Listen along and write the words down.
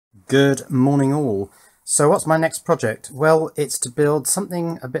Good morning all. So what's my next project? Well, it's to build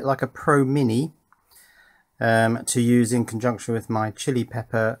something a bit like a Pro Mini to use in conjunction with my chili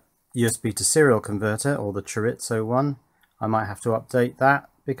pepper USB to serial converter, or the chorizo one. I might have to update that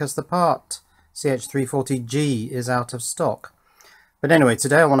because the part CH340G is out of stock. But anyway,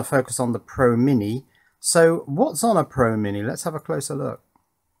 today I want to focus on the Pro Mini. So what's on a Pro Mini? Let's have a closer look.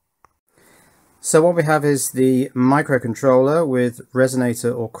 So what we have is the microcontroller with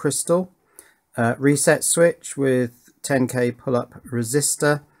resonator or crystal, reset switch with 10k pull-up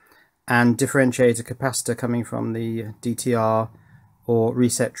resistor and differentiator capacitor coming from the DTR or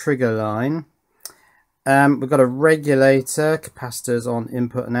reset trigger line. We've got a regulator, capacitors on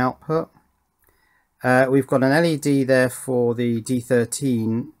input and output. We've got an LED there for the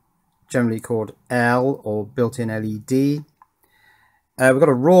D13, generally called L or built-in LED. We've got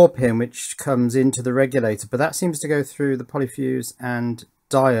a raw pin which comes into the regulator, but that seems to go through the polyfuse and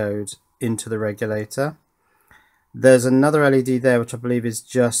diode into the regulator. There's another LED there which I believe is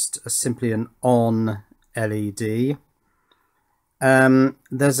just simply an on LED.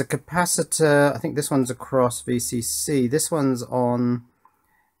 There's a capacitor, I think this one's across VCC. This one's on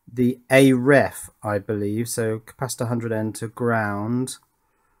the A ref, I believe, so capacitor 100N to ground.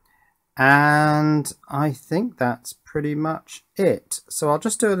 And I think that's pretty much it. So I'll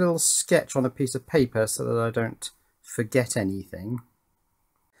just do a little sketch on a piece of paper so that I don't forget anything.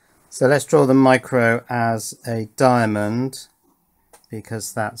 So let's draw the micro as a diamond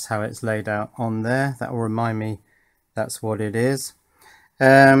because that's how it's laid out on there. That will remind me that's what it is.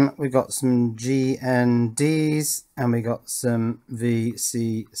 We've got some GNDs and we got some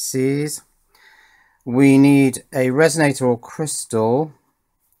VCCs. We need a resonator or crystal.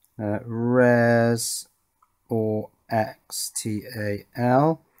 Res or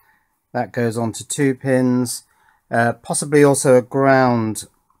XTAL. That goes on to 2 pins, possibly also a ground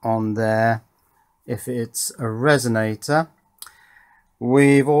on there if it's a resonator.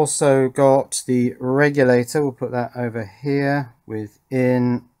 We've also got the regulator, we'll put that over here with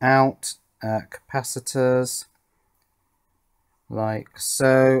in, out, capacitors like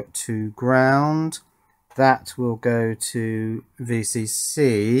so to ground. That will go to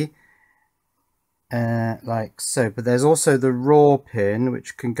VCC like so, but there's also the raw pin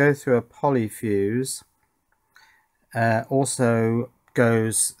which can go through a polyfuse, also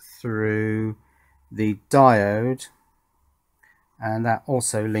goes through the diode, and that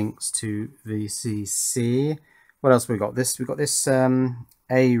also links to VCC. What else we got? We got this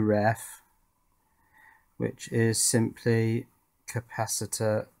A ref, which is simply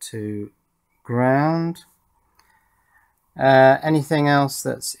capacitor to ground. Anything else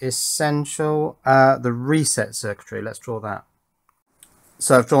that's essential? The reset circuitry, let's draw that.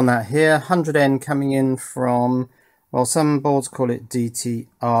 So I've drawn that here. 100N coming in from, well, some boards call it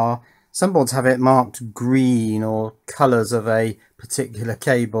DTR, some boards have it marked green or colours of a particular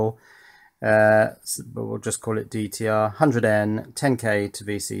cable, but we'll just call it DTR. 100N, 10k to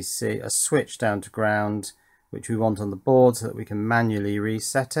VCC, a switch down to ground which we want on the board so that we can manually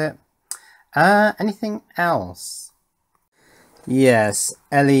reset it. Anything else? Yes,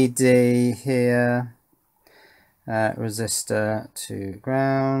 LED here, resistor to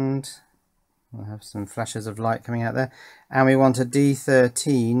ground. We'll have some flashes of light coming out there. And we want a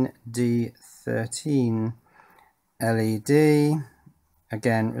D13 LED.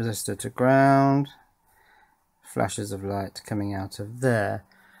 Again, resistor to ground. Flashes of light coming out of there.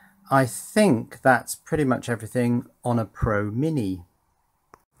 I think that's pretty much everything on a Pro Mini.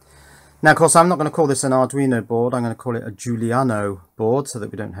 Now, of course, I'm not going to call this an Arduino board. I'm going to call it a Juliano board so that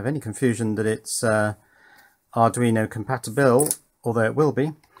we don't have any confusion that it's Arduino compatible, although it will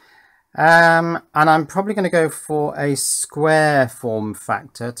be. And I'm probably going to go for a square form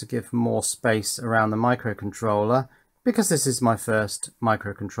factor to give more space around the microcontroller because this is my first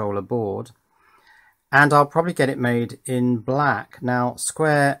microcontroller board. And I'll probably get it made in black. Now,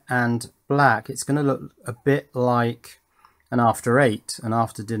 square and black, it's going to look a bit like an After 8, an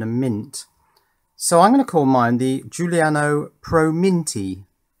after dinner mint. So I'm going to call mine the Juliano Pro Minty.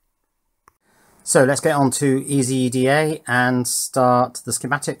 So let's get on to Easy EDA and start the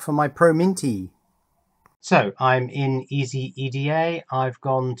schematic for my Pro Minty. So I'm in Easy EDA. I've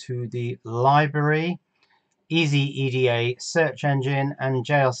gone to the library, Easy EDA search engine and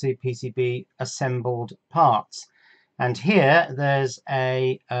JLC PCB assembled parts. And here there's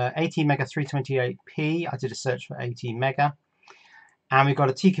a ATmega 328P. I did a search for ATmega. And we've got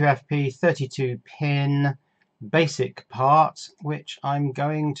a TQFP 32 pin basic part, which I'm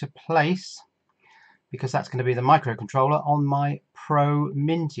going to place because that's going to be the microcontroller on my Pro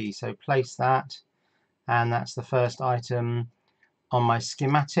Minty. So place that, and that's the first item on my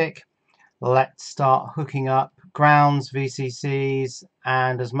schematic. Let's start hooking up grounds, VCCs,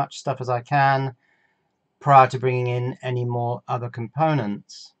 and as much stuff as I can prior to bringing in any more other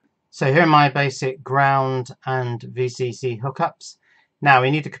components. So here are my basic ground and VCC hookups. Now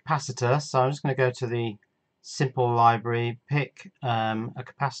we need a capacitor, so I'm just going to go to the simple library, pick a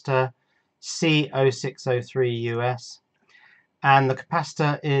capacitor C0603 US, and the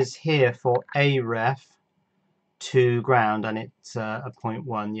capacitor is here for a ref to ground, and it's a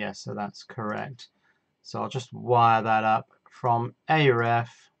 0.1. Yes, so that's correct. So I'll just wire that up from a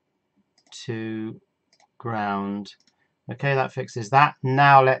ref to ground. Okay, that fixes that.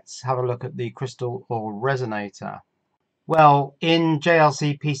 Now let's have a look at the crystal or resonator. Well, in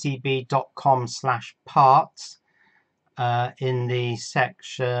jlcpcb.com/parts, in the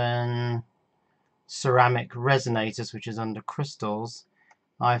section ceramic resonators, which is under crystals,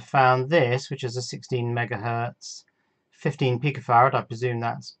 I found this, which is a 16 megahertz, 15 picofarad. I presume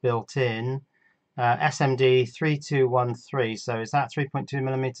that's built in. SMD 3213. So is that 3.2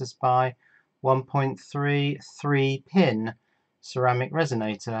 millimeters by 1.33 pin ceramic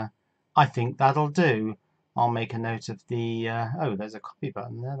resonator? I think that'll do. I'll make a note of the oh, there's a copy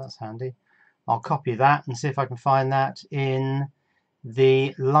button there, that's handy. I'll copy that and see if I can find that in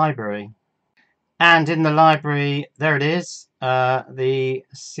the library. And in the library, there it is, the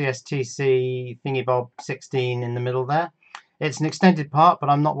CSTC thingy-bob 16 in the middle there. It's an extended part, but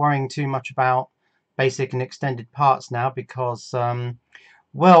I'm not worrying too much about basic and extended parts now because,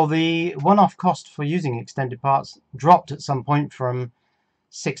 well, the one-off cost for using extended parts dropped at some point from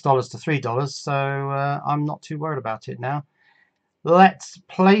 $6 to $3, so I'm not too worried about it now. Let's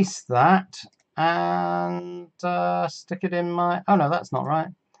place that and stick it in my... Oh no, that's not right.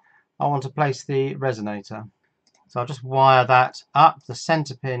 I want to place the resonator. So I'll just wire that up. The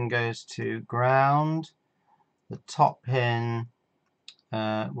center pin goes to ground. The top pin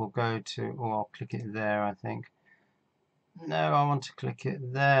will go to... Oh, I'll click it there, I think. No, I want to click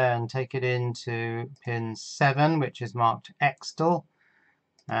it there and take it into pin 7, which is marked Extal.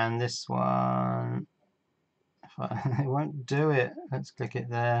 And this one, it won't do it. Let's click it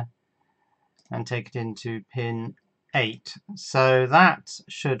there and take it into pin 8. So that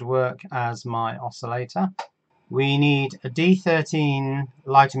should work as my oscillator. We need a D13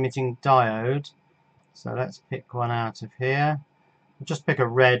 light emitting diode. So let's pick one out of here. I'll just pick a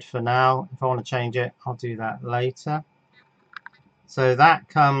red for now. If I want to change it, I'll do that later. So that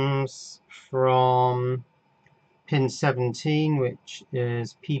comes from pin 17, which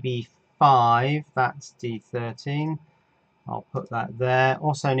is PB5, that's D13. I'll put that there.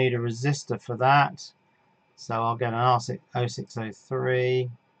 Also need a resistor for that. So I'll get an R0603,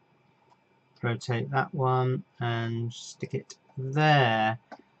 rotate that one and stick it there.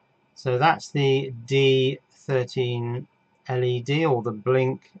 So that's the D13 LED, or the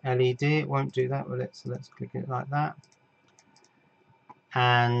blink LED. It won't do that with it, so let's click it like that.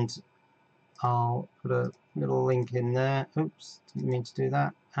 And I'll put a little link in there. Oops, didn't mean to do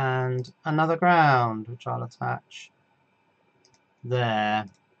that. And another ground, which I'll attach there.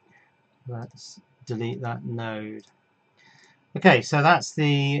 Let's delete that node. Okay, so that's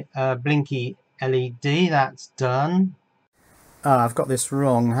the blinky LED. That's done. I've got this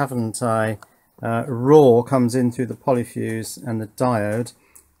wrong, haven't I? Raw comes in through the polyfuse and the diode.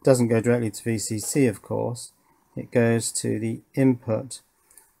 Doesn't go directly to VCC, of course. It goes to the input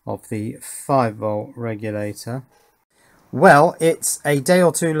of the 5-volt regulator. Well, it's a day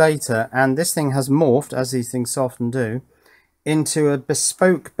or two later, and this thing has morphed, as these things so often do, into a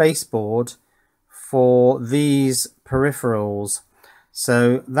bespoke baseboard for these peripherals.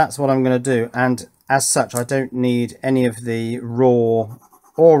 So that's what I'm going to do, and as such I don't need any of the raw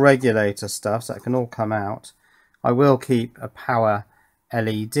or regulator stuff, so that can all come out. I will keep a power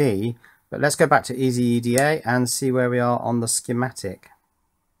LED, but let's go back to Easy EDA and see where we are on the schematic.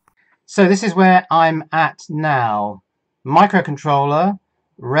 So this is where I'm at now. Microcontroller,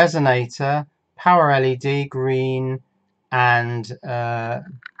 resonator, power LED, green, and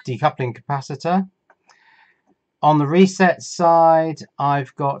decoupling capacitor. On the reset side,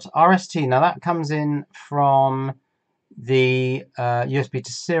 I've got RST. Now that comes in from the USB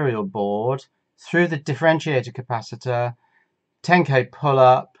to serial board through the differentiator capacitor, 10K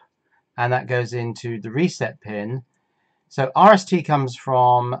pull-up, and that goes into the reset pin. So RST comes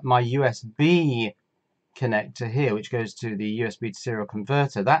from my USB connector here, which goes to the USB to serial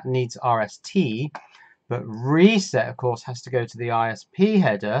converter. That needs RST, but reset, of course, has to go to the ISP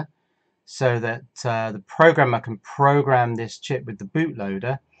header so that the programmer can program this chip with the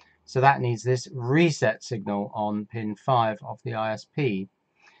bootloader. So that needs this reset signal on pin 5 of the ISP.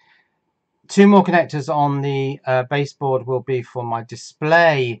 Two more connectors on the baseboard will be for my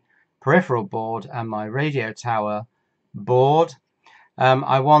display peripheral board and my radio tower board.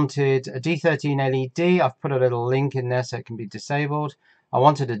 I wanted a D13 LED. I've put a little link in there so it can be disabled. I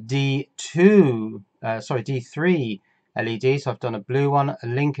wanted a D3 LED, so I've done a blue one, a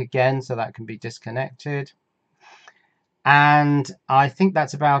link again so that can be disconnected. And I think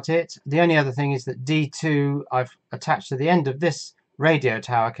that's about it. The only other thing is that D2 I've attached to the end of this radio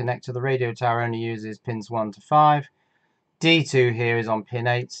tower connector. The radio tower only uses pins 1 to 5. D2 here is on pin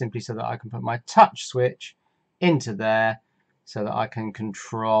 8, simply so that I can put my touch switch into there so that I can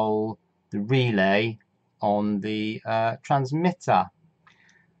control the relay on the transmitter.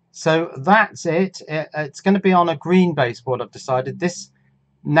 So that's it. It's going to be on a green baseboard, I've decided. This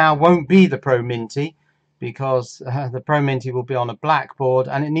now won't be the Pro Minty, because the Pro Minty will be on a black board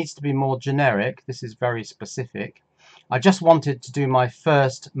and it needs to be more generic. This is very specific. I just wanted to do my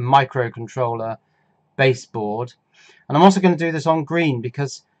first microcontroller baseboard, and I'm also going to do this on green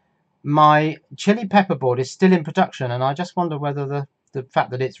because my chili pepper board is still in production, and I just wonder whether the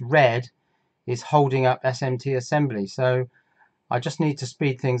fact that it's red is holding up SMT assembly. So I just need to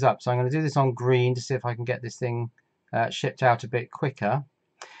speed things up. So I'm going to do this on green to see if I can get this thing shipped out a bit quicker.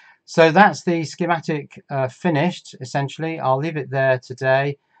 So that's the schematic finished, essentially. I'll leave it there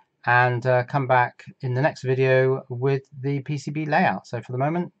today and come back in the next video with the PCB layout. So for the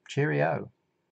moment, cheerio.